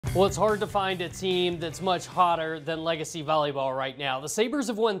Well, it's hard to find a team that's much hotter than Legacy Volleyball right now. The Sabres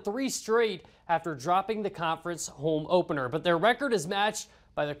have won 3 straight after dropping the conference home opener, but their record is matched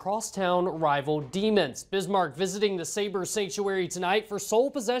by the crosstown rival Demons. Bismarck visiting the Sabres sanctuary tonight for sole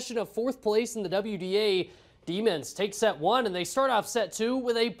possession of 4th place in the WDA. Demons take set 1 and they start off set 2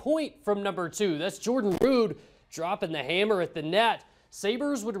 with a point from number 2. That's Jordan Rude dropping the hammer at the net.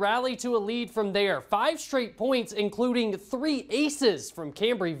 Sabres would rally to a lead from there. 5 straight points, including 3 aces from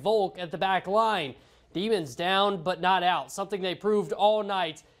Cambry Volk at the back line. Demons down, but not out, something they proved all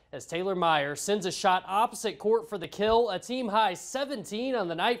night as Taylor Meyer sends a shot opposite court for the kill. A team-high 17 on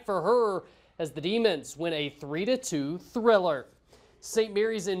the night for her as the Demons win a 3-2 thriller. St.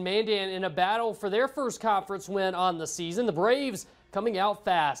 Mary's and Mandan in a battle for their first conference win on the season. The Braves coming out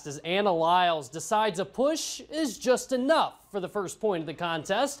fast as Anna Lyles decides a push is just enough for the first point of the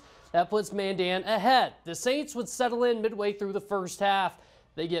contest. That puts Mandan ahead. The Saints would settle in midway through the first half.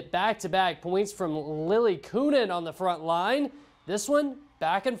 They get back-to-back points from Lily Coonan on the front line. This one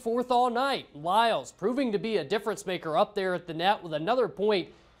back and forth all night. Lyles proving to be a difference maker up there at the net with another point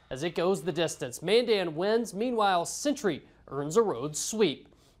as it goes the distance. Mandan wins. Meanwhile, Century earns a road sweep.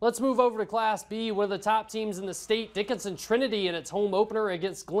 Let's move over to Class B, one of the top teams in the state. Dickinson Trinity in its home opener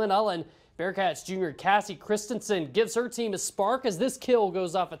against Glen Ellen. Bearcats junior Cassie Christensen gives her team a spark as this kill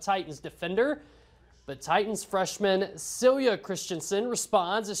goes off a Titans defender. But Titans freshman Celia Christensen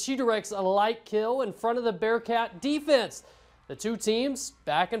responds as she directs a light kill in front of the Bearcat defense. The two teams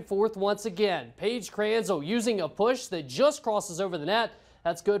back and forth once again. Paige Kranzel using a push that just crosses over the net.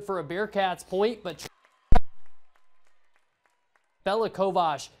 That's good for a Bearcats point, but Bella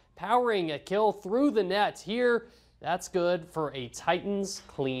Kovash powering a kill through the net here. That's good for a Titans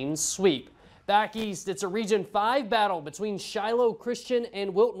clean sweep. Back east, it's a Region 5 battle between Shiloh Christian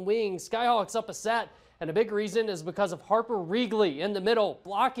and Wilton Wings. Skyhawks up a set, and a big reason is because of Harper Regley in the middle,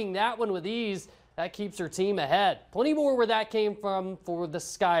 blocking that one with ease. That keeps her team ahead. Plenty more where that came from for the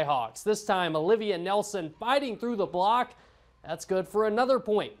Skyhawks. This time, Olivia Nelson fighting through the block. That's good for another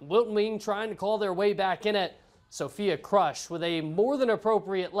point. Wilton Wing trying to claw their way back in it. Sophia Crush with a more than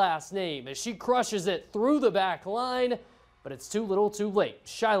appropriate last name as she crushes it through the back line, but it's too little too late.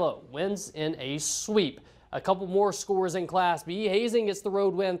 Shiloh wins in a sweep. A couple more scores in Class B. Hazing gets the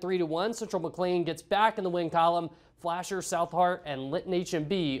road win 3-1. Central McLean gets back in the win column. Flasher, South Hart, and Linton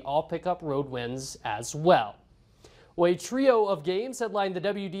H&B all pick up road wins as well. Well, a trio of games headlined the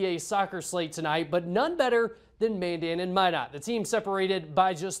WDA soccer slate tonight, but none better than Mandan and Minot. The team separated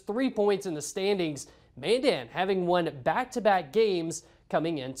by just 3 points in the standings. Mandan having won back-to-back games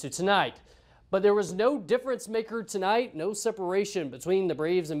coming into tonight. But there was no difference maker tonight, no separation between the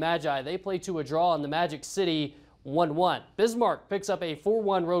Braves and Magi. They play to a draw in the Magic City 1-1. Bismarck picks up a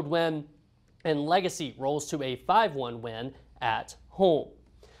 4-1 road win, and Legacy rolls to a 5-1 win at home.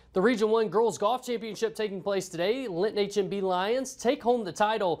 The Region 1 Girls Golf Championship taking place today. Linton H&B Lions take home the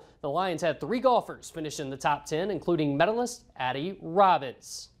title. The Lions had 3 golfers finish in the top 10, including medalist Addie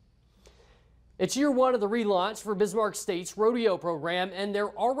Robbins. It's year 1 of the relaunch for Bismarck State's rodeo program, and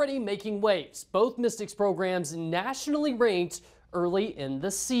they're already making waves. Both Mystics programs nationally ranked early in the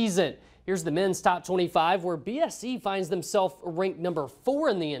season. Here's the men's top 25, where BSC finds themselves ranked number 4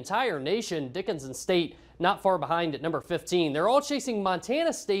 in the entire nation. Dickinson State not far behind at number 15. They're all chasing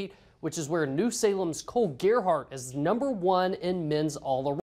Montana State, which is where New Salem's Cole Gerhardt is number 1 in men's all-around.